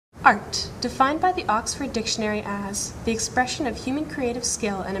Art, defined by the Oxford Dictionary as the expression of human creative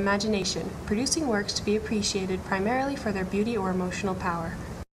skill and imagination, producing works to be appreciated primarily for their beauty or emotional power.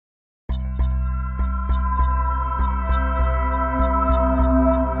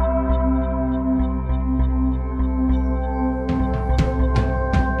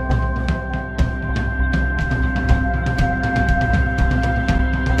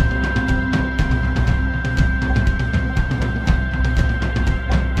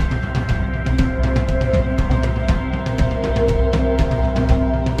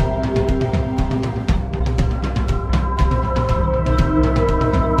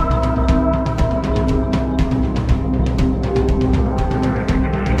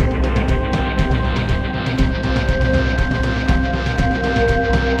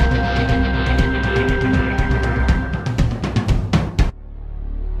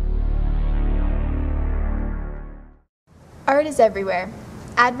 Art is everywhere.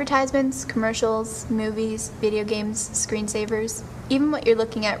 Advertisements, commercials, movies, video games, screensavers, even what you're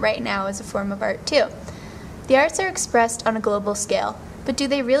looking at right now is a form of art too. The arts are expressed on a global scale, but do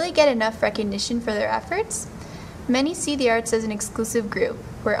they really get enough recognition for their efforts? Many see the arts as an exclusive group,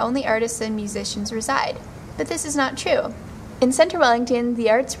 where only artists and musicians reside, but this is not true. In Centre Wellington,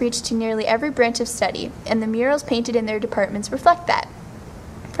 the arts reach to nearly every branch of study, and the murals painted in their departments reflect that.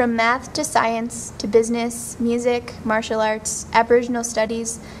 From math to science to business, music, martial arts, Aboriginal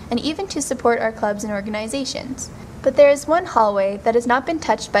studies, and even to support our clubs and organizations. But there is one hallway that has not been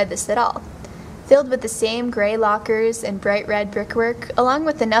touched by this at all. Filled with the same gray lockers and bright red brickwork, along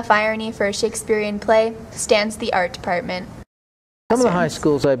with enough irony for a Shakespearean play, stands the art department. Some of the high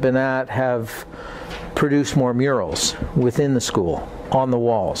schools I've been at have produced more murals within the school, on the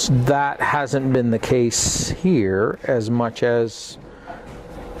walls. That hasn't been the case here as much as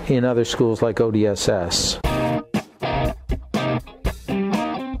in other schools like ODSS.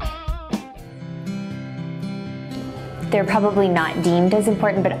 They're probably not deemed as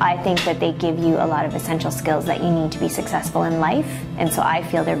important, but I think that they give you a lot of essential skills that you need to be successful in life, and so I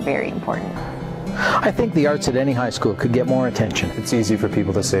feel they're very important. I think the arts at any high school could get more attention. It's easy for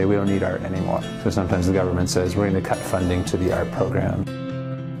people to say we don't need art anymore. So sometimes the government says we're going to cut funding to the art program.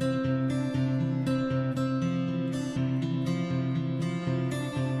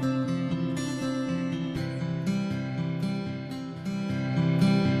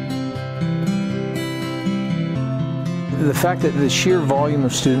 The fact that the sheer volume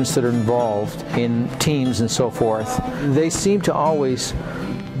of students that are involved in teams and so forth, they seem to always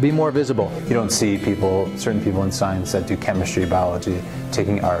be more visible. You don't see people, certain people in science that do chemistry, biology,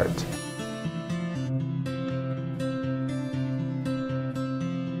 taking art.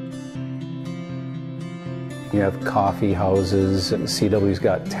 You have coffee houses, CW's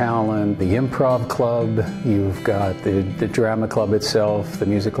Got Talent, the improv club, you've got the drama club itself, the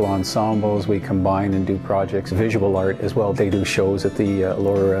musical ensembles, we combine and do projects, visual art as well. They do shows at the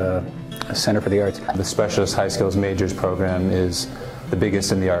Lower Center for the Arts. The Specialist High Skills Majors program is the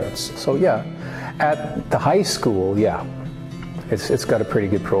biggest in the arts. So yeah, at the high school, yeah, it's got a pretty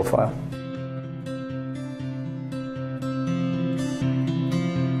good profile.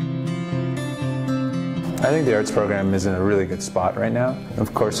 I think the arts program is in a really good spot right now.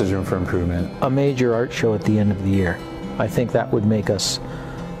 Of course, there's room for improvement. A major art show at the end of the year. I think that would make us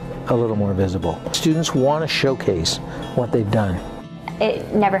a little more visible. Students want to showcase what they've done.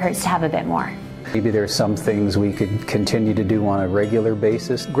 It never hurts to have a bit more. Maybe there are some things we could continue to do on a regular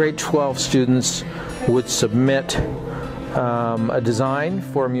basis. Grade 12 students would submit a design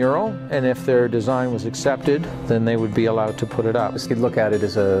for a mural, and if their design was accepted, then they would be allowed to put it up. You could look at it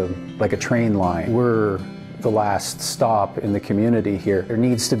as like a train line. We're the last stop in the community here. There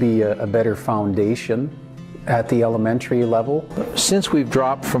needs to be a better foundation at the elementary level. Since we've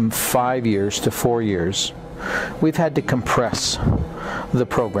dropped from 5 years to 4 years, we've had to compress the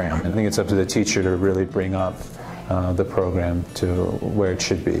program. I think it's up to the teacher to really bring up the program to where it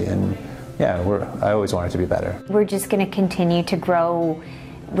should be. And yeah, I always want it to be better. We're just going to continue to grow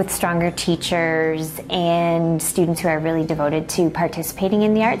with stronger teachers and students who are really devoted to participating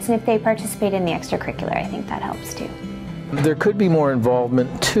in the arts, and if they participate in the extracurricular, I think that helps too. There could be more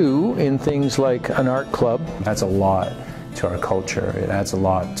involvement too in things like an art club. That's a lot to our culture. It adds a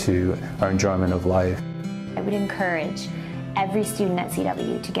lot to our enjoyment of life. I would encourage every student at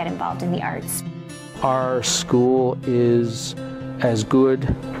CW to get involved in the arts. Our school is as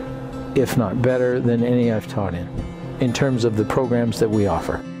good, if not better, than any I've taught in terms of the programs that we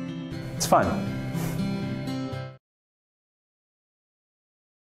offer. It's fun.